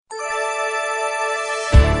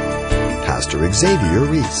Pastor Xavier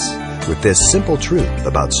Reese with this simple truth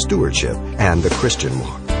about stewardship and the Christian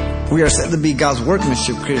walk. We are said to be God's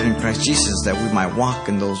workmanship created in Christ Jesus that we might walk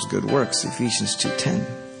in those good works, Ephesians 2:10.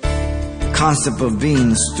 The concept of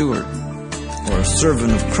being a steward or a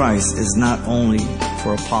servant of Christ is not only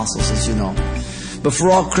for apostles, as you know, but for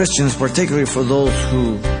all Christians, particularly for those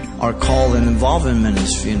who are called and involved in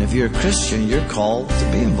ministry. And if you're a Christian, you're called to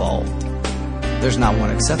be involved. There's not one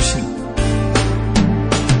exception.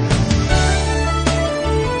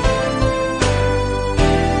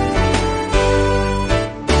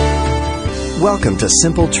 Welcome to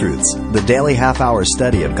Simple Truths, the daily half-hour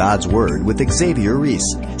study of God's Word with Xavier Reese,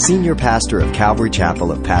 Senior Pastor of Calvary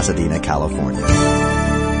Chapel of Pasadena, California.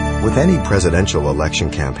 With any presidential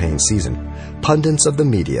election campaign season, pundits of the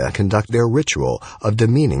media conduct their ritual of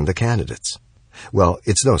demeaning the candidates. Well,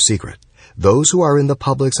 it's no secret. Those who are in the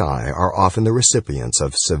public's eye are often the recipients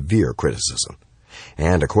of severe criticism.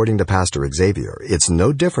 And according to Pastor Xavier, it's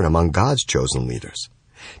no different among God's chosen leaders.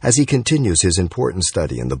 As he continues his important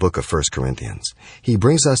study in the book of 1 Corinthians, he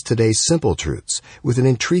brings us today's simple truths with an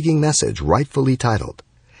intriguing message rightfully titled,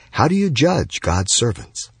 How Do You Judge God's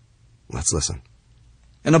Servants? Let's listen.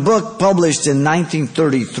 In a book published in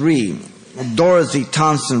 1933, Dorothy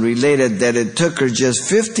Thompson related that it took her just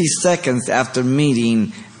 50 seconds after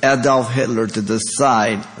meeting Adolf Hitler to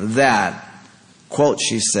decide that, quote,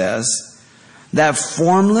 she says, that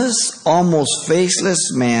formless, almost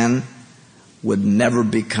faceless man would never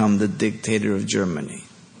become the dictator of Germany.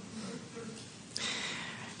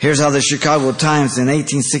 Here's how the Chicago Times in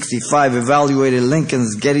 1865 evaluated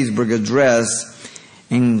Lincoln's Gettysburg Address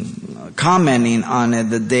in commenting on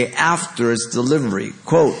it the day after its delivery.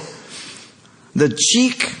 Quote, the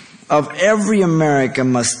cheek of every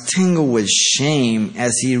American must tingle with shame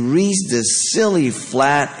as he reads this silly,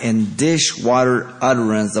 flat, and dishwater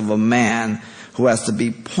utterance of a man who has to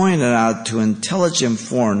be pointed out to intelligent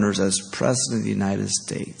foreigners as President of the United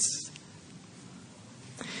States.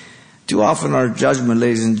 Too often our judgment,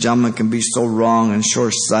 ladies and gentlemen, can be so wrong and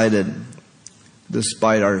short-sighted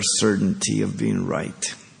despite our certainty of being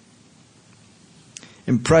right.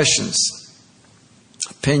 Impressions,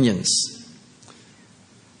 opinions,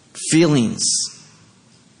 feelings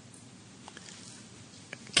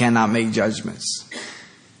cannot make judgments.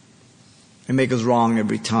 They make us wrong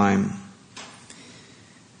every time.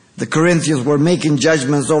 The Corinthians were making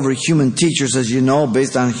judgments over human teachers, as you know,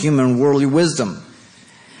 based on human worldly wisdom,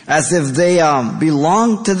 as if they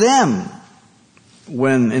belonged to them,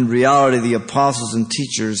 when in reality the apostles and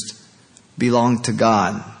teachers belonged to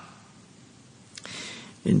God.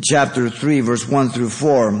 In chapter 3, verse 1 through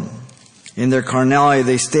 4, in their carnality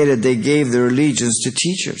they stated they gave their allegiance to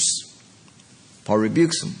teachers. Paul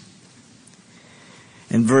rebukes them.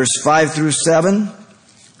 In verse 5 through 7,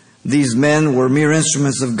 these men were mere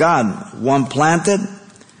instruments of God. One planted,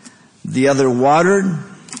 the other watered,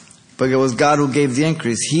 but it was God who gave the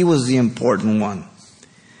increase. He was the important one.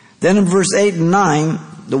 Then in verse 8 and 9,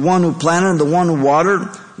 the one who planted and the one who watered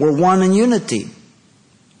were one in unity,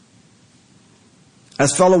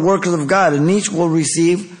 as fellow workers of God, and each will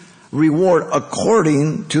receive reward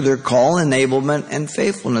according to their call, enablement, and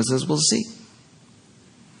faithfulness, as we'll see.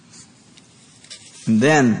 And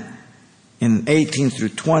then in 18 through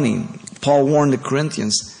 20, Paul warned the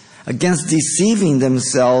Corinthians against deceiving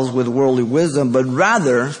themselves with worldly wisdom, but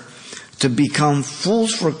rather to become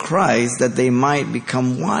fools for Christ, that they might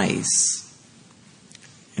become wise.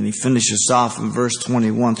 And he finishes off in verse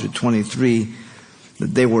 21 through 23,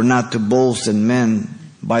 that they were not to boast in men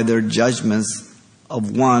by their judgments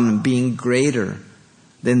of one being greater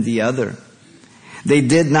than the other. They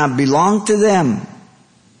did not belong to them,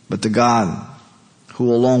 but to God,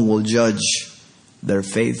 who alone will judge their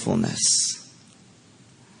faithfulness.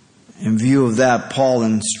 In view of that, Paul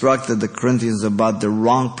instructed the Corinthians about the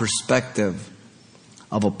wrong perspective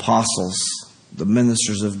of apostles, the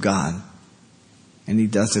ministers of God. And he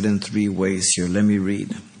does it in 3 ways here. Let me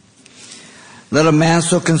read. Let a man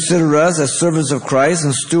so consider us as servants of Christ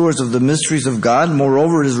and stewards of the mysteries of God.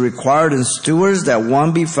 Moreover, it is required in stewards that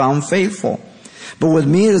one be found faithful. But with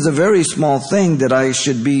me it is a very small thing that I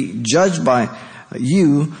should be judged by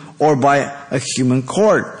you or by a human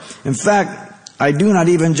court. In fact, I do not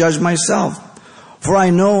even judge myself. For I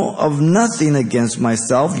know of nothing against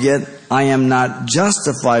myself, yet I am not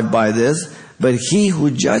justified by this, but he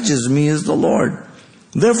who judges me is the Lord.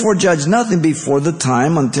 Therefore judge nothing before the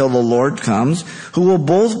time until the Lord comes, who will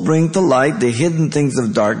both bring to light the hidden things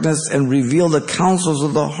of darkness and reveal the counsels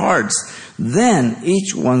of the hearts. Then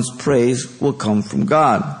each one's praise will come from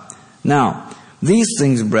God. Now, these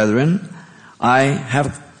things, brethren, I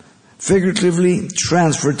have figuratively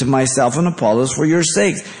transferred to myself and Apollos for your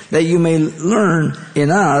sakes, that you may learn in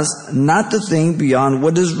us not to think beyond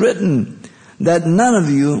what is written, that none of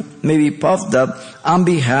you may be puffed up on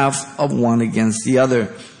behalf of one against the other.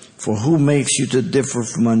 For who makes you to differ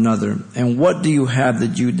from another? And what do you have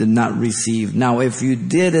that you did not receive? Now, if you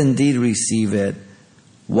did indeed receive it,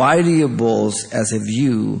 why do you boast as if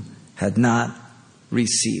you had not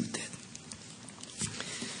received it?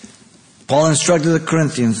 Paul instructed the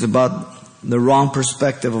Corinthians about the wrong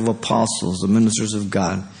perspective of apostles, the ministers of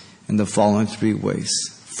God, in the following 3 ways.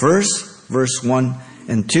 First, verse 1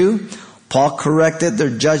 and 2, Paul corrected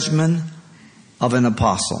their judgment of an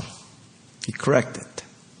apostle. He corrected.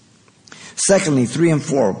 Secondly, 3 and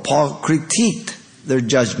 4, Paul critiqued their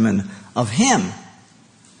judgment of him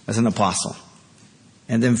as an apostle.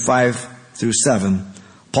 And then 5 through 7,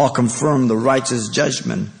 Paul confirmed the righteous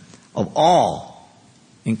judgment of all,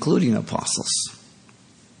 including apostles.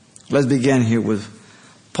 Let's begin here with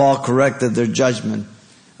Paul corrected their judgment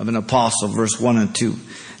of an apostle, verse 1 and 2.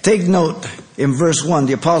 Take note, in verse 1,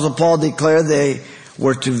 the apostle Paul declared they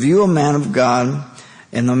were to view a man of God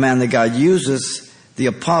and the man that God uses, the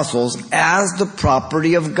apostles, as the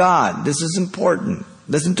property of God. This is important.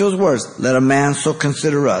 Listen to his words. Let a man so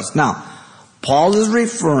consider us. Now, Paul is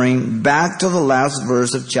referring back to the last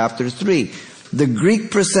verse of chapter 3. The Greek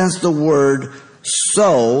presents the word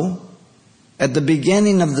so at the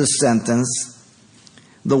beginning of the sentence.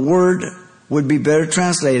 The word would be better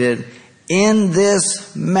translated in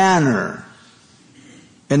this manner.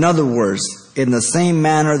 In other words, in the same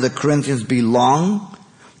manner the Corinthians belong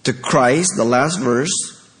to Christ, the last verse,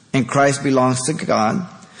 and Christ belongs to God,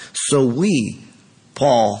 so we,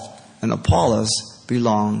 Paul and Apollos,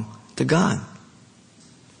 belong to God.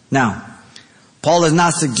 Now, Paul is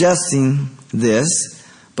not suggesting this,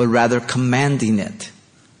 but rather commanding it.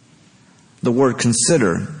 The word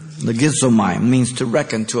consider, logizomai, means to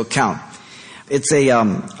reckon, to account. It's a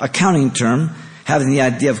accounting term having the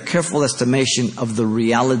idea of careful estimation of the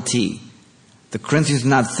reality. The Corinthians are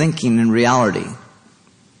not thinking in reality.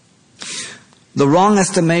 The wrong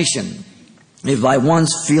estimation is by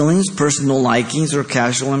one's feelings, personal likings, or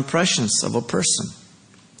casual impressions of a person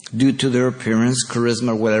due to their appearance,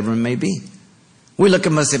 charisma, or whatever it may be. We look at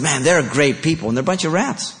them and say, man, they're great people, and they're a bunch of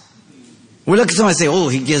rats. We look at someone and say, oh,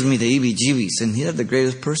 he gives me the heebie-jeebies, and he's the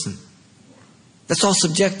greatest person. That's all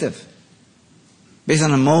subjective, based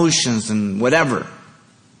on emotions and whatever.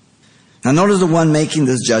 Now notice the one making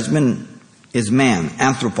this judgment is man,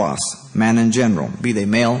 anthropos, man in general, be they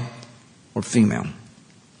male or female.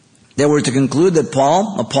 They were to conclude that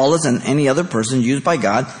Paul, Apollos, and any other person used by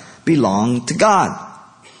God belonged to God.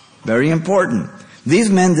 Very important. These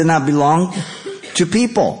men did not belong to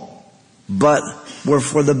people, but were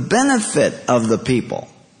for the benefit of the people.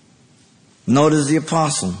 Notice the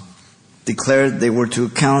apostle declared they were to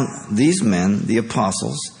account these men, the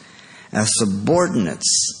apostles, as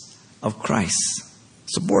subordinates of Christ.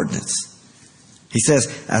 Subordinates. He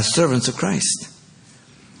says, as servants of Christ.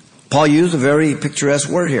 Paul used a very picturesque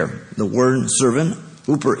word here. The word servant,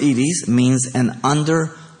 upereides, means an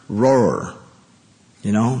under-rower.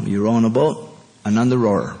 You know, you row on a boat, an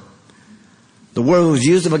under-rower. The word was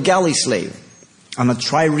used of a galley slave on a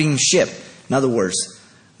trireme ship. In other words,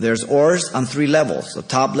 there's oars on 3 levels. The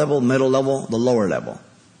top level, middle level, the lower level.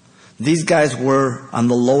 These guys were on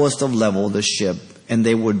the lowest of level of the ship, and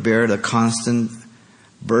they would bear the constant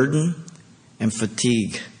burden and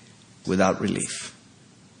fatigue without relief.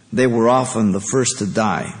 They were often the first to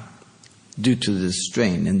die due to this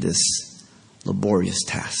strain and this laborious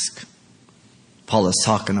task. Paul is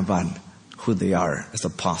talking about who they are as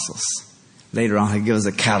apostles. Later on, he gives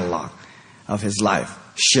a catalog of his life.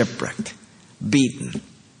 Shipwrecked, beaten,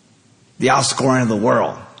 the outscoring of the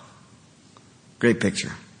world. Great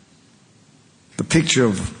picture. The picture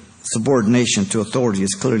of subordination to authority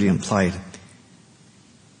is clearly implied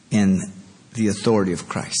in the authority of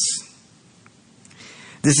Christ.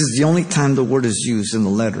 This is the only time the word is used in the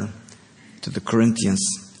letter to the Corinthians.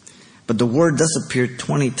 But the word does appear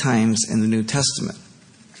 20 times in the New Testament.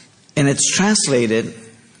 And it's translated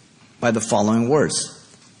by the following words: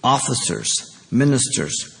 officers,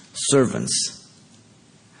 ministers, servants,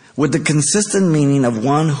 with the consistent meaning of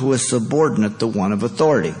one who is subordinate to one of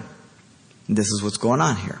authority. And this is what's going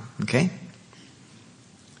on here, okay?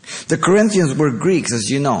 The Corinthians were Greeks, as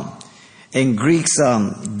you know. And Greeks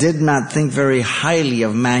did not think very highly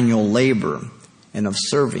of manual labor and of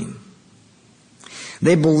serving.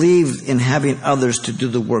 They believed in having others to do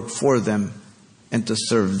the work for them and to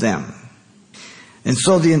serve them. And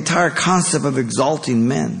so the entire concept of exalting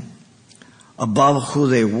men above who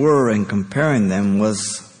they were and comparing them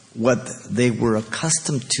was what they were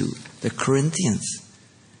accustomed to The Corinthians.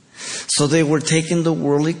 So they were taking the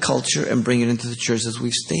worldly culture and bringing it into the church, as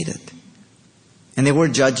we've stated. And they were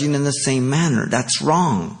judging in the same manner. That's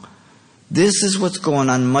wrong. This is what's going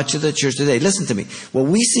on in much of the church today. Listen to me. What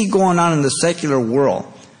we see going on in the secular world,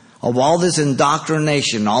 of all this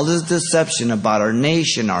indoctrination, all this deception about our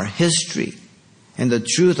nation, our history, and the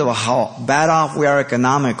truth of how bad off we are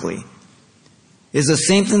economically, is the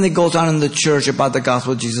same thing that goes on in the church about the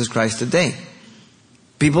gospel of Jesus Christ today.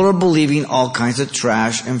 People are believing all kinds of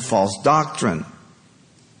trash and false doctrine.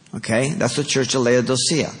 Okay? That's the church of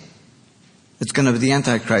Laodicea. It's going to be the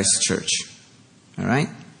Antichrist church. All right?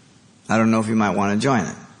 I don't know if you might want to join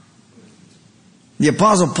it. The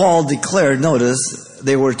Apostle Paul declared, notice,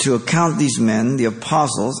 they were to account these men, the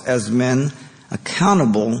apostles, as men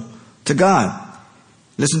accountable to God.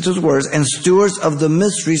 Listen to his words, and stewards of the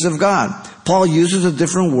mysteries of God. Paul uses a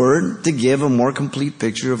different word to give a more complete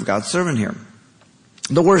picture of God's servant here.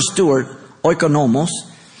 The word steward, oikonomos,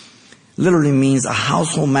 literally means a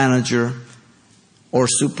household manager or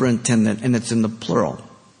superintendent, and it's in the plural.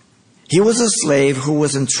 He was a slave who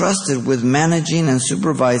was entrusted with managing and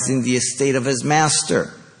supervising the estate of his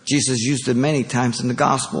master. Jesus used it many times in the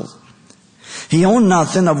Gospels. He owned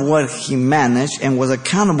nothing of what he managed and was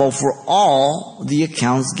accountable for all the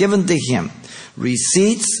accounts given to him.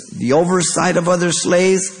 Receipts, the oversight of other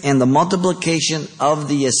slaves, and the multiplication of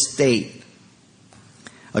the estate.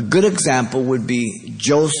 A good example would be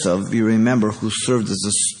Joseph, you remember, who served as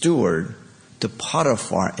a steward to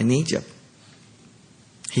Potiphar in Egypt.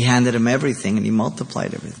 He handed him everything and he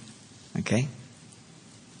multiplied everything. Okay?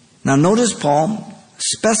 Now notice Paul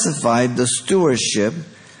specified the stewardship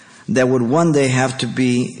that would one day have to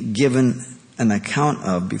be given an account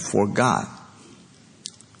of before God.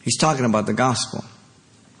 He's talking about the gospel.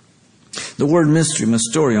 The word mystery,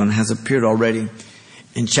 mysterion, has appeared already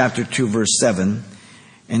in chapter 2, verse 7,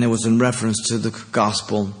 and it was in reference to the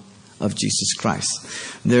gospel of Jesus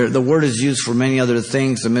Christ. The word is used for many other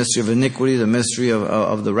things, the mystery of iniquity, the mystery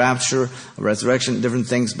of the rapture, resurrection, different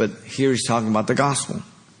things, but here he's talking about the gospel.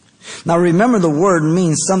 Now remember, the word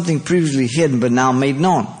means something previously hidden but now made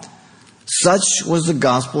known. Such was the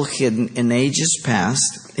gospel hidden in ages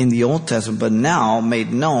past in the Old Testament, but now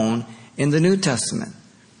made known in the New Testament.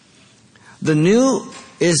 The new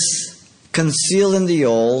is concealed in the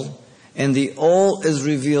old, and the old is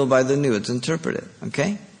revealed by the new. It's interpreted,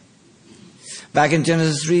 okay? Back in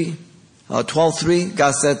Genesis 12:3,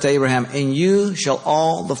 God said to Abraham, "In you shall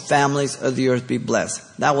all the families of the earth be blessed."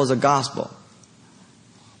 That was a gospel.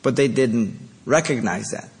 But they didn't recognize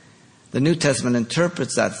that. The New Testament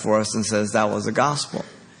interprets that for us and says that was a gospel.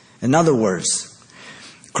 In other words,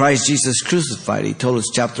 Christ Jesus crucified. He told us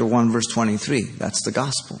chapter 1, verse 23. That's the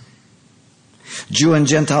gospel. Jew and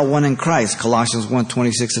Gentile, one in Christ. Colossians 1,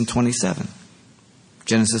 26 and 27.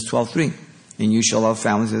 Genesis 12:3. "And you shall all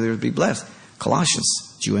families of the earth be blessed." Colossians,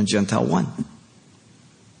 Jew and Gentile, one.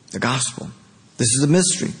 The gospel. This is a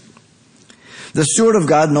mystery. The steward of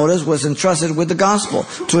God, notice, was entrusted with the gospel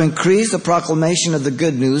to increase the proclamation of the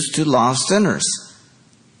good news to lost sinners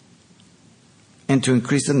and to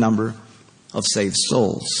increase the number of saved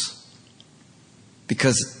souls.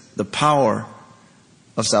 Because the power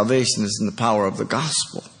of salvation is in the power of the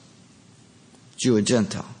gospel. Jew and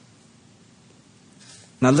Gentile.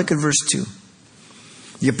 Now look at verse 2.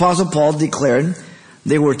 The Apostle Paul declared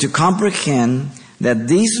they were to comprehend that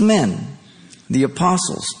these men, the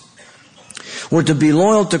apostles, were to be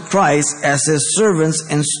loyal to Christ as his servants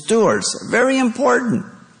and stewards. Very important.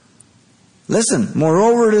 Listen,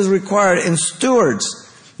 moreover, it is required in stewards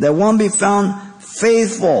that one be found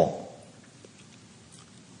faithful.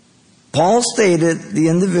 Paul stated the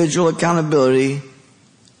individual accountability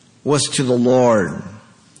was to the Lord.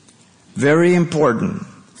 Very important.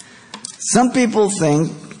 Some people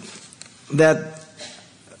think that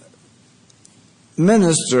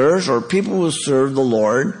ministers or people who serve the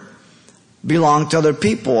Lord belong to other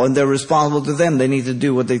people and they're responsible to them. They need to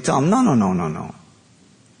do what they tell them. No.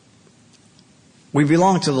 We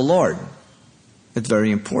belong to the Lord. It's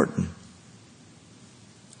very important.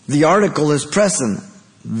 The article is present.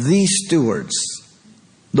 The stewards.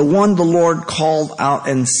 The one the Lord called out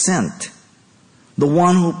and sent. The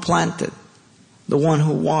one who planted. The one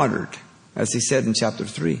who watered. As he said in chapter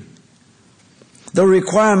 3. The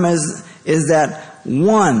requirement is that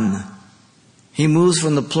one, he moves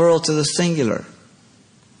from the plural to the singular.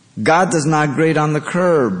 God does not grade on the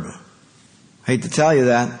curb. I hate to tell you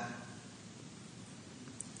that.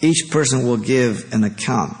 Each person will give an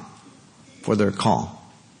account for their call.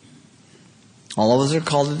 All of us are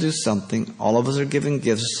called to do something. All of us are given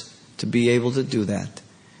gifts to be able to do that.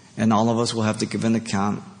 And all of us will have to give an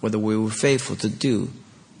account whether we were faithful to do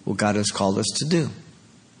what God has called us to do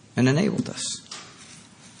and enabled us.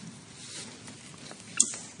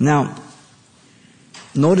 Now,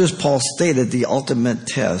 notice Paul stated the ultimate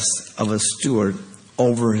test of a steward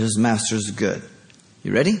over his master's good.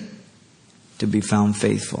 You ready? To be found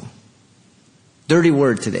faithful. Dirty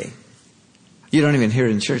word today. You don't even hear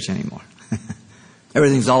it in church anymore.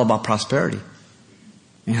 Everything's all about prosperity.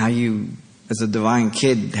 And how you, as a divine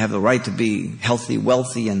kid, have the right to be healthy,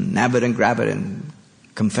 wealthy, and nab it and grab it and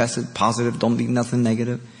confess it, positive, don't be nothing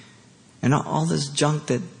negative. And all this junk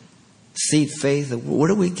that seed faith, where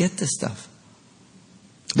do we get this stuff?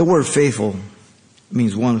 The word faithful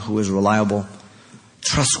means one who is reliable,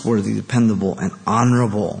 trustworthy, dependable, and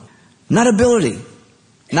honorable. Not ability,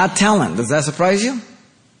 not talent. Does that surprise you?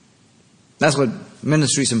 That's what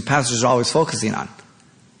ministries and pastors are always focusing on,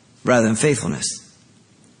 rather than faithfulness.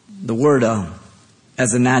 The word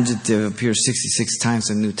as an adjective appears 66 times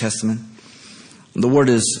in the New Testament. The word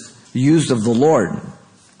is used of the Lord,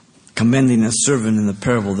 commending a servant in the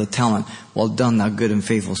parable of the talent. Well done, thou good and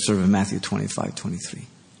faithful servant, Matthew 25:23.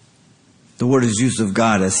 The word is used of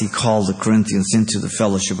God as He called the Corinthians into the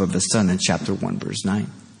fellowship of His Son in chapter 1, verse 9.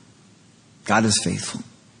 God is faithful,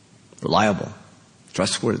 reliable,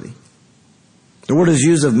 trustworthy. The word is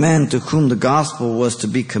used of men to whom the gospel was to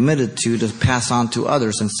be committed to pass on to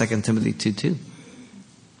others in 2 Timothy 2:2.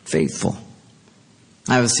 Faithful.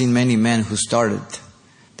 I have seen many men who started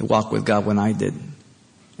to walk with God when I did,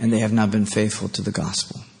 and they have not been faithful to the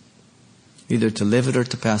gospel, either to live it or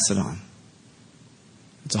to pass it on.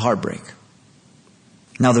 It's a heartbreak.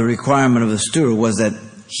 Now, the requirement of a steward was that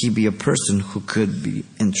he be a person who could be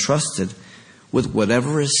entrusted with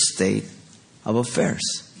whatever his state of affairs.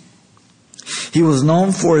 He was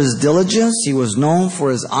known for his diligence. He was known for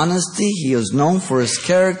his honesty. He was known for his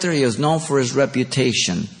character. He was known for his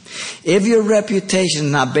reputation. If your reputation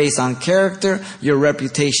is not based on character, your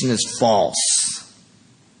reputation is false.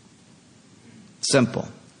 Simple.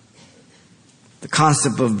 The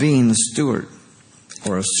concept of being a steward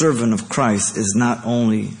or a servant of Christ is not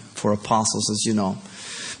only for apostles, as you know,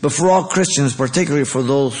 but for all Christians, particularly for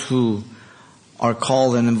those who are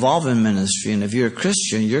called and involved in ministry. And if you're a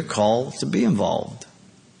Christian, you're called to be involved.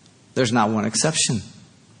 There's not one exception.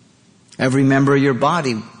 Every member of your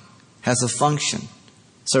body has a function,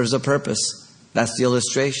 serves a purpose. That's the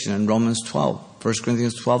illustration in Romans 12, 1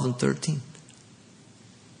 Corinthians 12 and 13.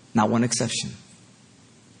 Not one exception.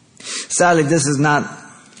 Sadly, this is not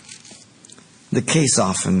the case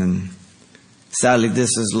often, and sadly,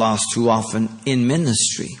 this is lost too often in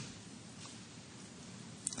ministry.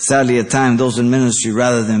 Sadly, at times, those in ministry,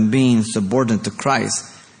 rather than being subordinate to Christ,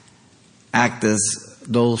 act as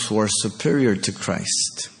those who are superior to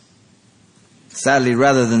Christ. Sadly,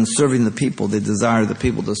 rather than serving the people, they desire the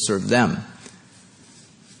people to serve them.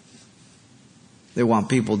 They want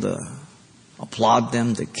people to applaud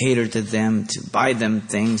them, to cater to them, to buy them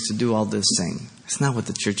things, to do all this thing. It's not what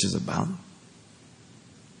the church is about.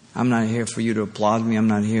 I'm not here for you to applaud me. I'm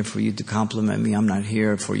not here for you to compliment me. I'm not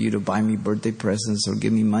here for you to buy me birthday presents or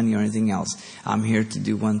give me money or anything else. I'm here to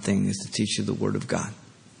do one thing, is to teach you the Word of God.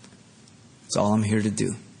 That's all I'm here to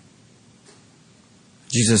do.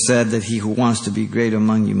 Jesus said that he who wants to be great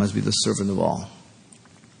among you must be the servant of all.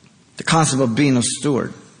 The concept of being a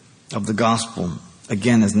steward of the gospel,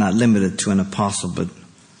 again, is not limited to an apostle, but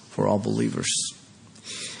for all believers.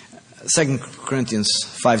 2 Corinthians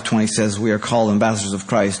 5:20 says, we are called ambassadors of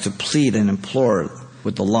Christ to plead and implore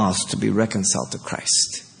with the lost to be reconciled to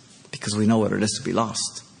Christ, because we know what it is to be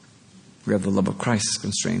lost. We have the love of Christ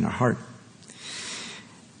constraining our heart.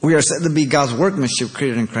 We are said to be God's workmanship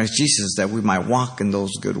created in Christ Jesus, that we might walk in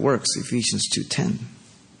those good works, Ephesians 2:10.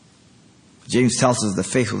 James tells us that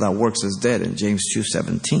faith without works is dead in James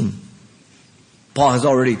 2:17. Paul has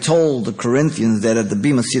already told the Corinthians that at the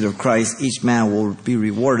bema seat of Christ, each man will be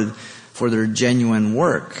rewarded for their genuine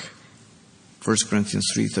work. 1 Corinthians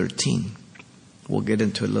 3:13. We'll get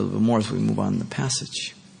into it a little bit more as we move on in the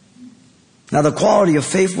passage. Now, the quality of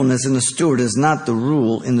faithfulness in the steward is not the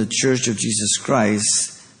rule in the Church of Jesus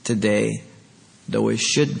Christ today, though it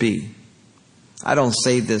should be. I don't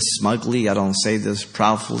say this smugly. I don't say this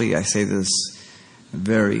proudly. I say this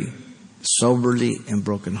very soberly and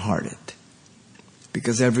brokenhearted.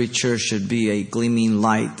 Because every church should be a gleaming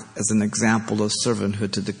light as an example of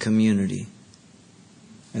servanthood to the community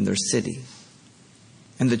and their city.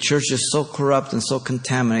 And the church is so corrupt and so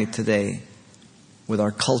contaminated today with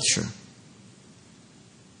our culture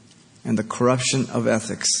and the corruption of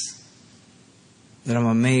ethics that I'm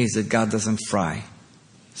amazed that God doesn't fry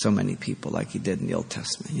so many people like He did in the Old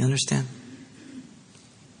Testament. You understand?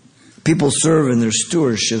 People serve in their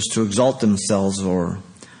stewardships to exalt themselves or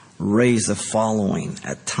raise a following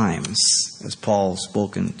at times, as Paul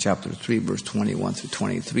spoke in chapter 3, verse 21 through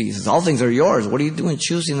 23. He says, all things are yours. What are you doing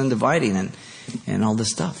choosing and dividing and all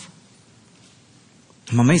this stuff?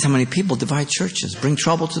 I'm amazed how many people divide churches, bring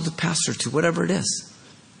trouble to the pastor, to whatever it is.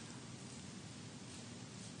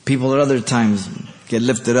 People at other times get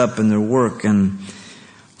lifted up in their work and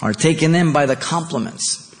are taken in by the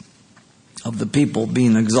compliments of the people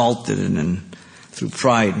being exalted, and through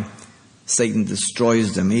pride, Satan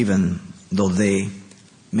destroys them, even though they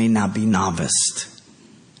may not be noviced.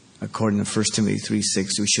 According to 1 Timothy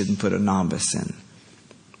 3:6, we shouldn't put a novice in.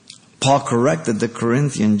 Paul corrected the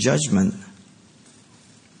Corinthian judgment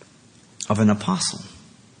of an apostle.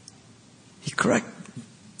 He corrected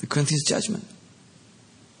the Corinthians' judgment.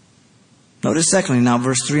 Notice secondly now,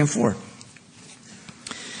 verse 3 and 4.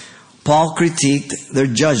 Paul critiqued their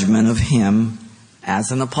judgment of him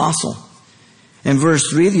as an apostle. In verse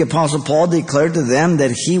 3, the Apostle Paul declared to them that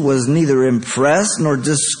he was neither impressed nor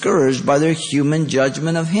discouraged by their human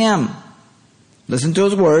judgment of him. Listen to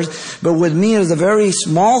his words. But with me it is a very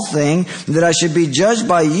small thing that I should be judged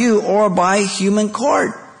by you or by human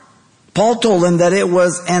court. Paul told them that it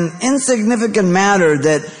was an insignificant matter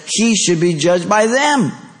that he should be judged by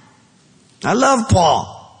them. I love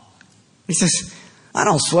Paul. He says, I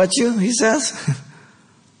don't sweat you, he says.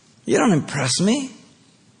 You don't impress me.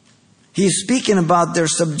 He's speaking about their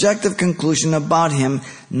subjective conclusion about him,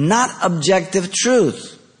 not objective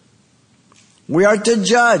truth. We are to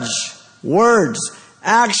judge words,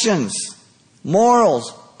 actions,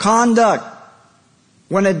 morals, conduct,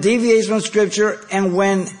 when it deviates from Scripture and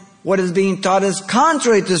when what is being taught is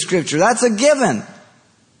contrary to Scripture. That's a given.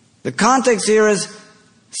 The context here is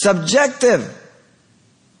subjective,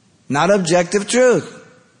 not objective truth.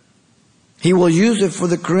 He will use it for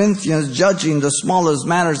the Corinthians, judging the smallest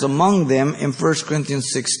matters among them in 1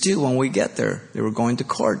 Corinthians 6:2 when we get there. They were going to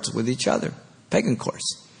courts with each other, pagan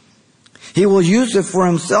courts. He will use it for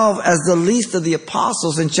himself as the least of the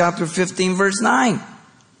apostles in chapter 15, verse 9.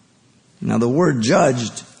 Now the word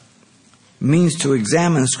judged means to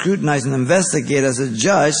examine, scrutinize, and investigate as a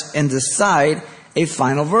judge and decide a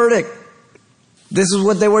final verdict. This is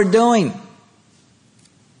what they were doing.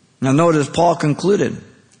 Now notice Paul concluded,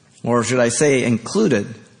 or should I say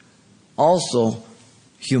included, also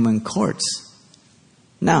human courts.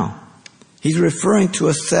 Now, he's referring to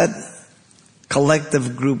a set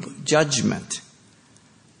collective group judgment.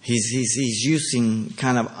 He's using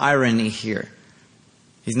kind of irony here.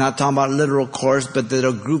 He's not talking about literal courts, but that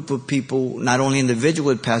a group of people, not only individual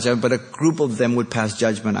would pass judgment, but a group of them would pass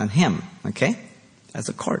judgment on him. Okay? As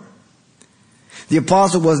a court. The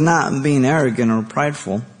apostle was not being arrogant or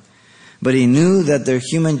prideful, but he knew that their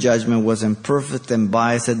human judgment was imperfect and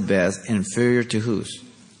biased at best, inferior to whose?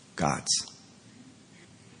 God's.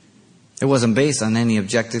 It wasn't based on any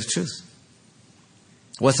objective truth.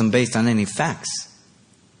 It wasn't based on any facts.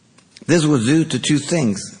 This was due to two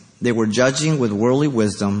things. They were judging with worldly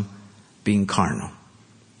wisdom, being carnal.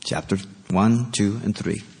 Chapter 1, 2, and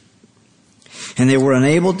 3. And they were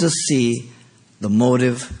unable to see the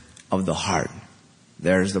motive of the heart.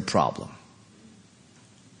 There's the problem.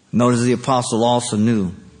 Notice the apostle also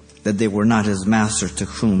knew that they were not his master to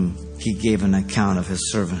whom he gave an account of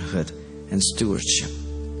his servanthood and stewardship.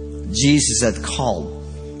 Jesus had called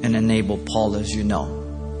and enabled Paul, as you know,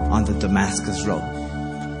 on the Damascus road.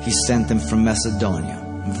 He sent him from Macedonia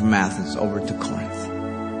and from Athens over to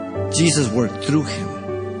Corinth. Jesus worked through him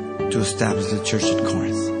to establish the church at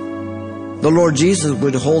Corinth. The Lord Jesus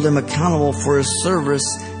would hold him accountable for his service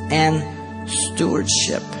and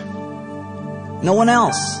stewardship. No one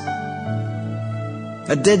else.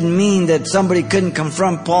 That didn't mean that somebody couldn't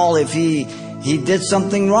confront Paul if he did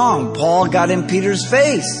something wrong. Paul got in Peter's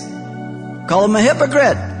face. Called him a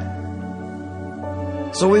hypocrite.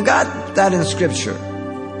 So we've got that in Scripture.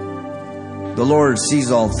 The Lord sees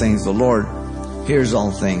all things. The Lord hears all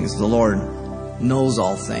things. The Lord knows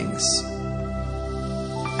all things.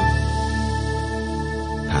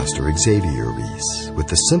 Pastor Xavier Reese with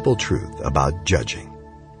the simple truth about judging.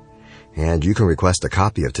 And you can request a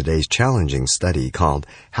copy of today's challenging study called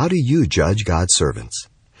How Do You Judge God's Servants?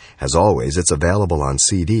 As always, it's available on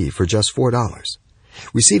CD for just $4.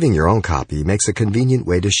 Receiving your own copy makes a convenient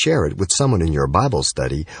way to share it with someone in your Bible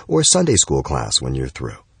study or Sunday school class when you're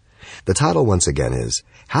through. The title once again is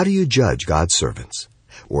How Do You Judge God's Servants?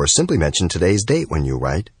 Or simply mention today's date when you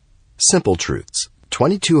write Simple Truths,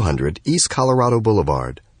 2200 East Colorado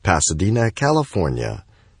Boulevard, Pasadena, California,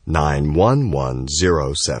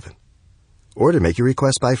 91107. Or to make your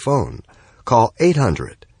request by phone, call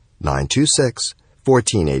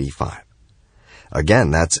 800-926-1485.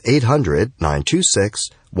 Again, that's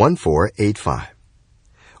 800-926-1485.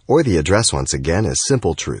 Or the address once again is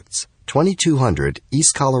Simple Truths, 2200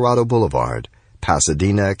 East Colorado Boulevard,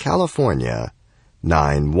 Pasadena, California,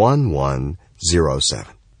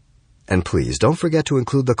 91107. And please don't forget to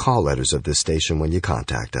include the call letters of this station when you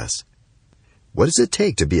contact us. What does it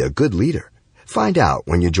take to be a good leader? Find out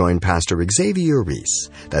when you join Pastor Xavier Reese.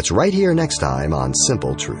 That's right here next time on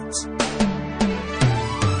Simple Truths.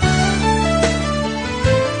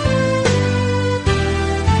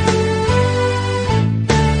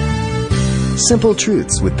 Simple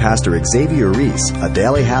Truths with Pastor Xavier Reese, a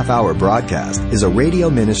daily half-hour broadcast, is a radio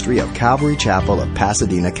ministry of Calvary Chapel of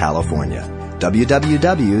Pasadena, California.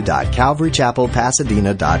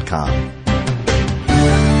 www.calvarychapelpasadena.com.